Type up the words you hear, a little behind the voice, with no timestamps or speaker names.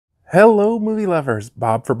Hello movie lovers,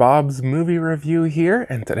 Bob for Bob's Movie Review here,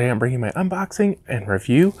 and today I'm bringing my unboxing and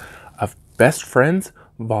review of Best Friends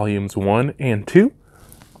Volumes 1 and 2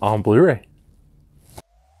 on Blu-ray.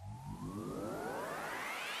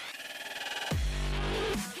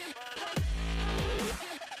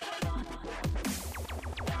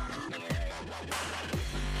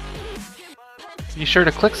 Be sure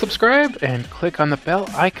to click subscribe and click on the bell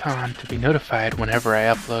icon to be notified whenever I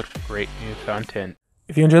upload great new content.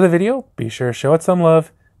 If you enjoy the video, be sure to show it some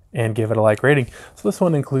love and give it a like rating. So this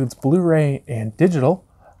one includes Blu-ray and digital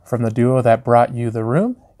from the duo that brought you The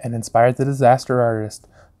Room and inspired the disaster artist,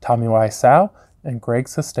 Tommy Wiseau and Greg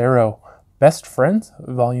Sestero. Best Friends,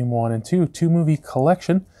 Volume 1 and 2, two-movie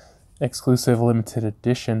collection, exclusive limited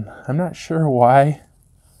edition. I'm not sure why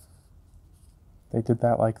they did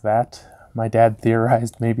that like that. My dad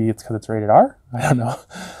theorized maybe it's because it's rated R. I don't know.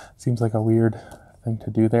 Seems like a weird thing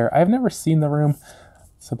to do there. I've never seen The Room.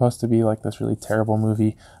 It's supposed to be like this really terrible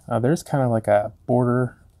movie. There's kind of like a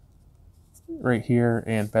border right here,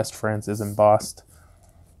 and Best Friends is embossed.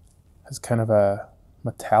 Has kind of a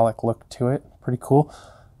metallic look to it. Pretty cool.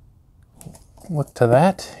 Look to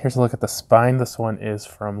that. Here's a look at the spine. This one is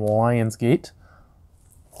from Lionsgate.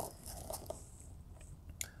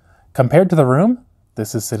 Compared to The Room,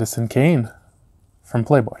 this is Citizen Kane from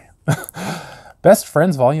Playboy. Best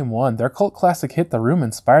Friends Volume 1. Their cult classic hit The Room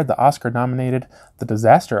inspired the Oscar-nominated The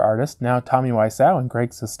Disaster Artist, now Tommy Wiseau and Greg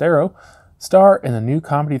Sestero, star in the new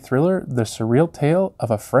comedy thriller The Surreal Tale of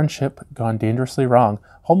a Friendship Gone Dangerously Wrong.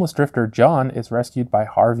 Homeless drifter John is rescued by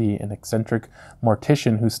Harvey, an eccentric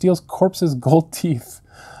mortician who steals corpses' gold teeth.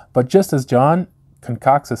 But just as John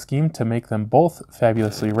concocts a scheme to make them both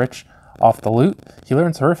fabulously rich off the loot, he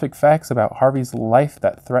learns horrific facts about Harvey's life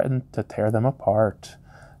that threaten to tear them apart.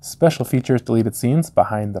 Special features, deleted scenes,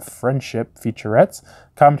 behind the friendship featurettes.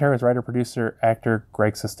 Commentary was writer, producer, actor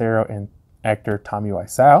Greg Sestero and actor Tommy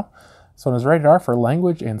Wiseau. This one is rated R for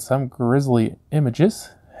language and some grisly images.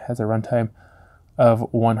 Has a runtime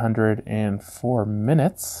of 104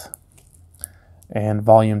 minutes. And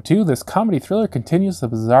Volume 2, this comedy thriller continues the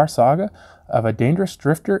bizarre saga of a dangerous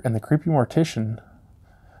drifter and the creepy mortician.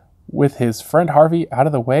 With his friend Harvey out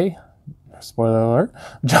of the way, spoiler alert,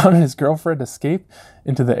 John and his girlfriend escape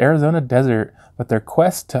into the Arizona desert, but their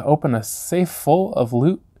quest to open a safe full of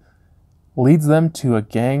loot leads them to a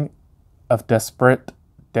gang of desperate,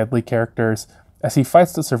 deadly characters. As he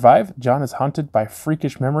fights to survive, John is haunted by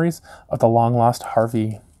freakish memories of the long-lost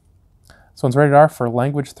Harvey. This one's rated R for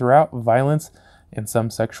language throughout, violence, and some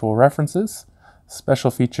sexual references. Special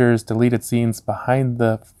features, deleted scenes, behind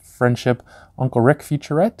the friendship Uncle Rick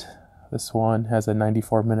featurette. This one has a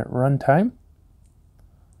 94-minute runtime.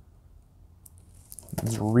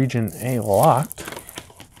 It's Region A locked.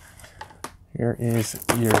 Here is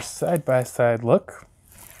your side-by-side look.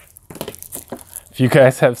 If you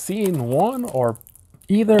guys have seen one or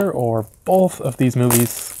either or both of these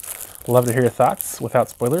movies, love to hear your thoughts without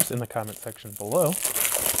spoilers in the comment section below.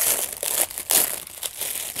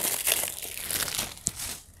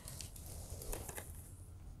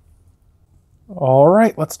 All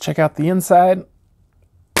right, let's check out the inside.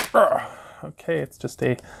 Okay, it's just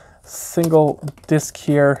a single disc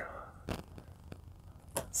here,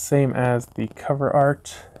 same as the cover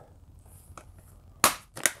art.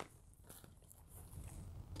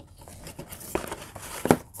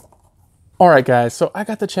 All right, guys, so I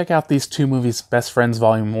got to check out these two movies, Best Friends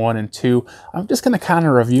Volume 1 and 2. I'm just going to kind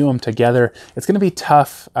of review them together. It's going to be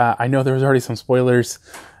tough. I know there was already some spoilers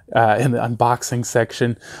in the unboxing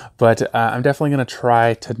section, but I'm definitely going to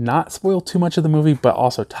try to not spoil too much of the movie, but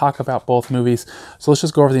also talk about both movies. So let's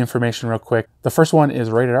just go over the information real quick. The first one is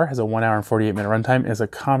rated R, has a 1 hour and 48-minute runtime, is a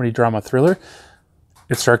comedy drama thriller.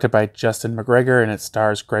 It's directed by Justin McGregor, and it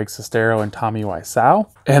stars Greg Sestero and Tommy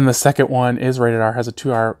Wiseau. And the second one is rated R, has a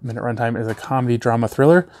 2-hour-minute runtime, is a comedy drama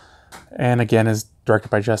thriller, and again is directed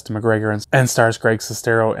by Justin McGregor and stars Greg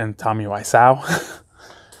Sestero and Tommy Wiseau.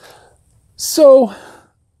 So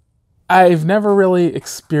I've never really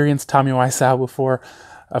experienced Tommy Wiseau before.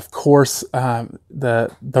 Of course,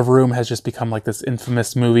 the Room has just become like this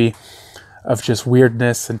infamous movie of just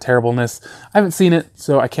weirdness and terribleness. I haven't seen it,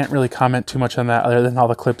 so I can't really comment too much on that other than all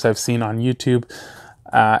the clips I've seen on YouTube.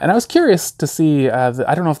 And I was curious to see, I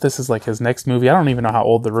don't know if this is like his next movie. I don't even know how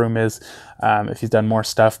old The Room is, if he's done more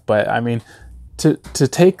stuff. But I mean, to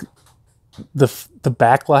take the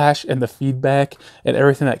backlash and the feedback and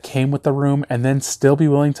everything that came with The Room and then still be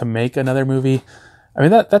willing to make another movie, I mean,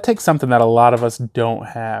 that takes something that a lot of us don't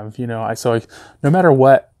have, you know. So no matter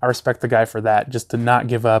what, I respect the guy for that, just to not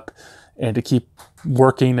give up and to keep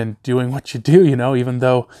working and doing what you do, you know, even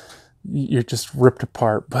though you're just ripped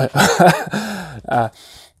apart. But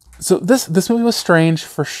So this movie was strange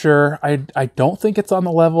for sure. I don't think it's on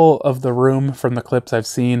the level of The Room from the clips I've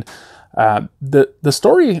seen. The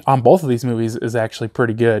story on both of these movies is actually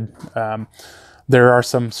pretty good. There are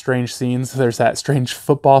some strange scenes. There's that strange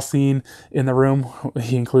football scene in The Room.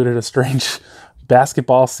 He included a strange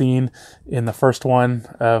basketball scene in the first one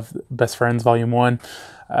of Best Friends Volume 1.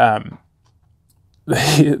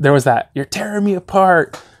 There was that, "You're tearing me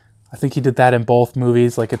apart." I think he did that in both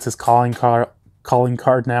movies. Like, it's his calling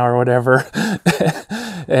card now or whatever.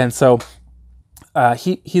 And so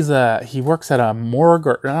he works at a morgue,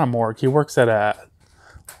 or not a morgue. He works at a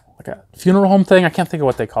funeral home thing. I can't think of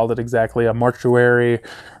what they called it exactly, a mortuary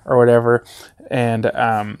or whatever. And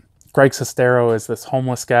Greg Sestero is this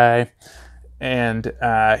homeless guy, and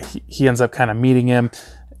he ends up kind of meeting him,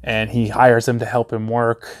 and he hires him to help him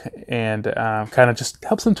work, and kind of just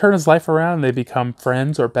helps him turn his life around. They become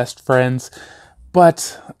friends, or best friends.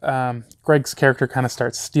 But Greg's character kind of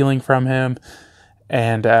starts stealing from him,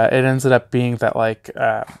 and it ends up being that, like,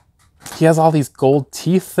 he has all these gold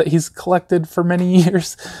teeth that he's collected for many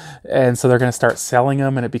years, and so they're going to start selling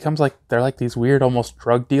them, and it becomes like they're like these weird, almost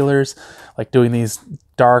drug dealers, like doing these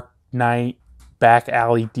dark night back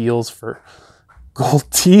alley deals for gold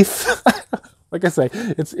teeth. Like I say,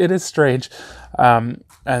 it is strange, and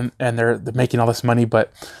they're making all this money,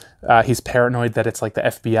 but he's paranoid that it's like the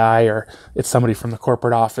FBI or it's somebody from the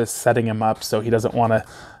corporate office setting him up, so he doesn't want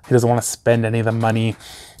to spend any of the money.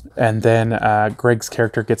 And then Greg's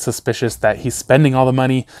character gets suspicious that he's spending all the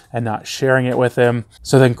money and not sharing it with him.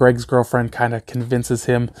 So then Greg's girlfriend kind of convinces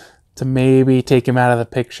him to maybe take him out of the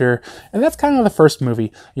picture. And that's kind of the first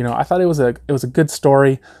movie. You know, I thought it was a good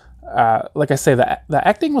story. Like I say, the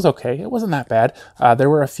acting was okay. It wasn't that bad. There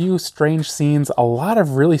were a few strange scenes, a lot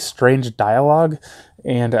of really strange dialogue,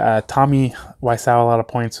 and Tommy Wiseau, a lot of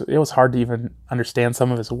points, it was hard to even understand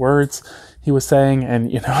some of his words he was saying,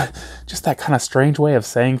 and, you know, just that kind of strange way of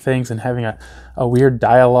saying things and having a weird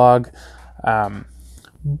dialogue.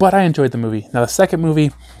 But I enjoyed the movie. Now, the second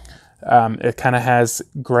movie, it kind of has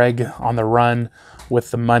Greg on the run with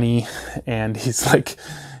the money, and he's like,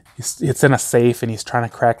 it's in a safe, and he's trying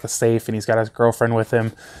to crack the safe, and he's got his girlfriend with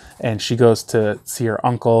him, and she goes to see her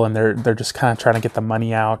uncle, and they're just kind of trying to get the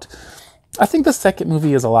money out. I think the second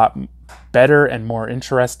movie is a lot better and more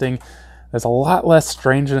interesting. There's a lot less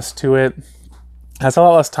strangeness to it. It has a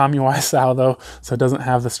lot less Tommy Wiseau, though, so it doesn't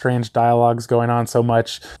have the strange dialogues going on so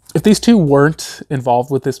much. If these two weren't involved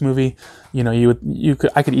with this movie, you know,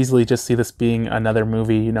 I could easily just see this being another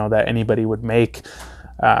movie, you know, that anybody would make.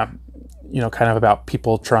 You know, kind of about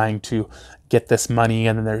people trying to get this money,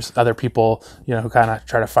 and then there's other people, you know, who kind of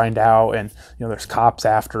try to find out, and, you know, there's cops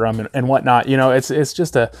after them and whatnot. You know, it's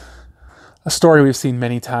just a story we've seen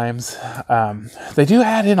many times. They do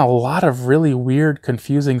add in a lot of really weird,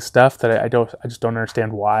 confusing stuff that I just don't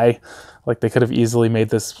understand why. Like, they could have easily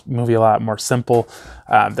made this movie a lot more simple.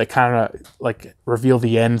 They kind of like reveal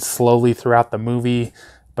the end slowly throughout the movie,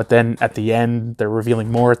 but then at the end they're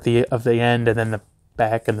revealing more of the end, and then the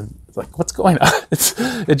back, and then it's like, what's going on?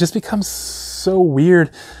 It just becomes so weird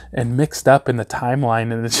and mixed up in the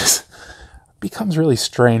timeline, and it just becomes really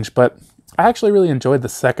strange. But I actually really enjoyed the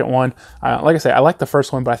second one. Like I say, I like the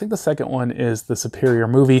first one, but I think the second one is the superior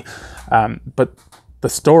movie. But the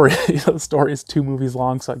story, the story is 2 movies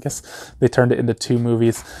long, so I guess they turned it into 2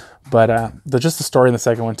 movies. But just the story in the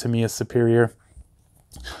second one to me is superior.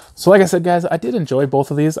 So like I said, guys, I did enjoy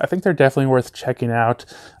both of these. I think they're definitely worth checking out.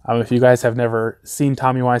 If you guys have never seen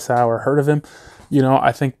Tommy Wiseau or heard of him, you know,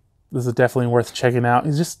 I think this is definitely worth checking out.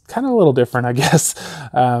 He's just kind of a little different, I guess.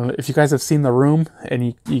 If you guys have seen The Room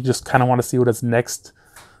and you just kind of want to see what is next,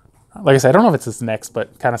 like I said, I don't know if it's his next,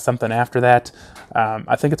 but kind of something after that,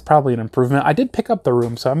 I think it's probably an improvement. I did pick up The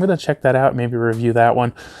Room, so I'm going to check that out, maybe review that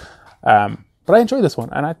one. But I enjoyed this one,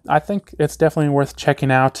 and I think it's definitely worth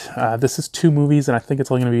checking out. This is 2 movies, and I think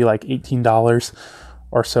it's only going to be like $18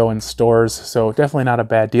 or so in stores, so definitely not a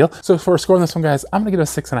bad deal. So for a score on this one, guys, I'm going to give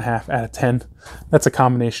it a 6.5 out of 10. That's a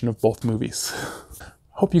combination of both movies.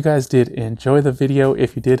 Hope you guys did enjoy the video.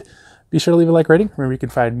 If you did, be sure to leave a like rating. Remember, you can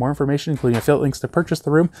find more information, including affiliate links to purchase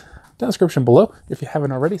The Room, down in the description below. If you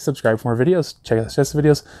haven't already, subscribe for more videos. Check out the suggested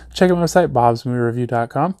videos. Check out my website,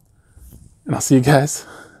 BobsMovieReview.com. And I'll see you guys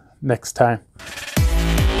next time.